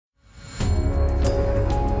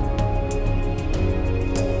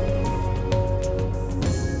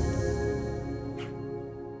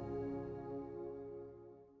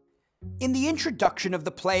In the introduction of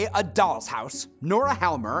the play A Doll's House, Nora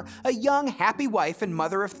Helmer, a young, happy wife and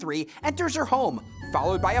mother of 3, enters her home,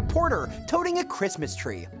 followed by a porter toting a Christmas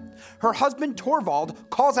tree. Her husband Torvald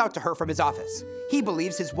calls out to her from his office. He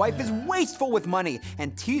believes his wife is wasteful with money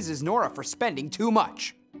and teases Nora for spending too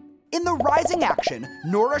much. In the rising action,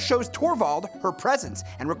 Nora shows Torvald her presents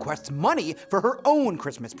and requests money for her own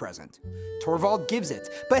Christmas present. Torvald gives it,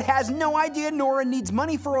 but has no idea Nora needs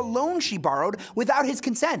money for a loan she borrowed without his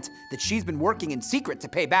consent that she's been working in secret to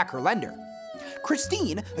pay back her lender.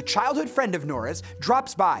 Christine, a childhood friend of Nora's,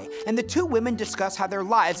 drops by, and the two women discuss how their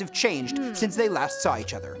lives have changed since they last saw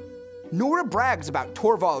each other. Nora brags about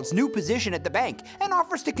Torvald's new position at the bank and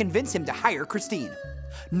offers to convince him to hire Christine.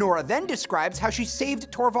 Nora then describes how she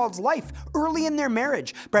saved Torvald's life early in their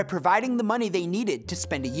marriage by providing the money they needed to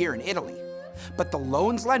spend a year in Italy. But the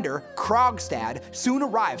loan's lender, Krogstad, soon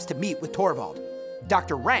arrives to meet with Torvald.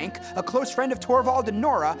 Dr. Rank, a close friend of Torvald and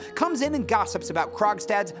Nora, comes in and gossips about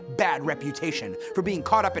Krogstad's bad reputation for being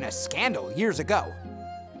caught up in a scandal years ago.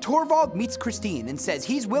 Torvald meets Christine and says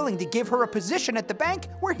he's willing to give her a position at the bank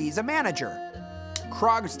where he's a manager.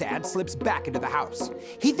 Krogstad slips back into the house.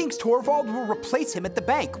 He thinks Torvald will replace him at the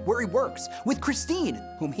bank where he works with Christine,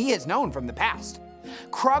 whom he has known from the past.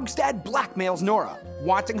 Krogstad blackmails Nora,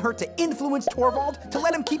 wanting her to influence Torvald to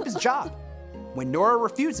let him keep his job. When Nora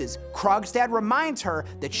refuses, Krogstad reminds her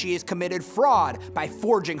that she has committed fraud by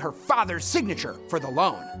forging her father's signature for the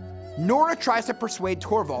loan. Nora tries to persuade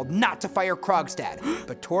Torvald not to fire Krogstad,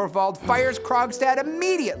 but Torvald fires Krogstad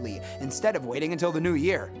immediately instead of waiting until the new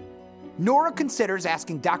year. Nora considers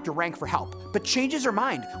asking Dr. Rank for help, but changes her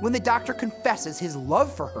mind when the doctor confesses his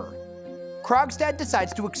love for her. Krogstad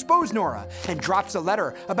decides to expose Nora and drops a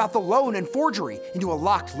letter about the loan and forgery into a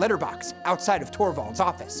locked letterbox outside of Torvald's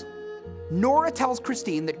office. Nora tells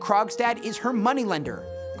Christine that Krogstad is her moneylender.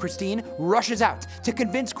 Christine rushes out to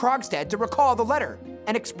convince Krogstad to recall the letter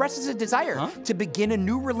and expresses a desire to begin a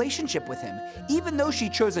new relationship with him, even though she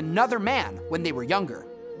chose another man when they were younger.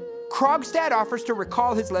 Krogstad offers to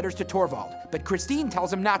recall his letters to Torvald, but Christine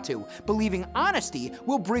tells him not to, believing honesty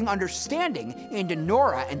will bring understanding into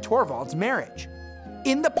Nora and Torvald's marriage.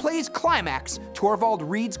 In the play's climax, Torvald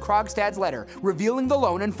reads Krogstad's letter, revealing the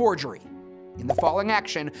loan and forgery. In the following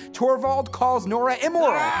action, Torvald calls Nora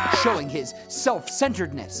immoral, showing his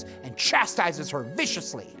self-centeredness, and chastises her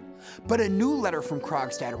viciously. But a new letter from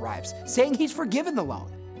Krogstad arrives, saying he's forgiven the loan.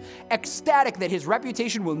 Ecstatic that his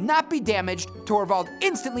reputation will not be damaged, Torvald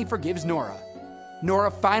instantly forgives Nora. Nora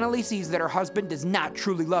finally sees that her husband does not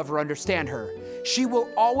truly love or understand her. She will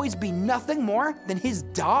always be nothing more than his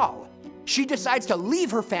doll. She decides to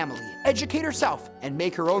leave her family, educate herself, and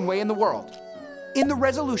make her own way in the world. In the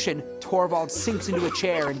resolution, Torvald sinks into a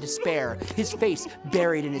chair in despair, his face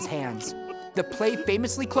buried in his hands. The play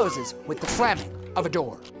famously closes with the slamming of a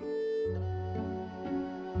door.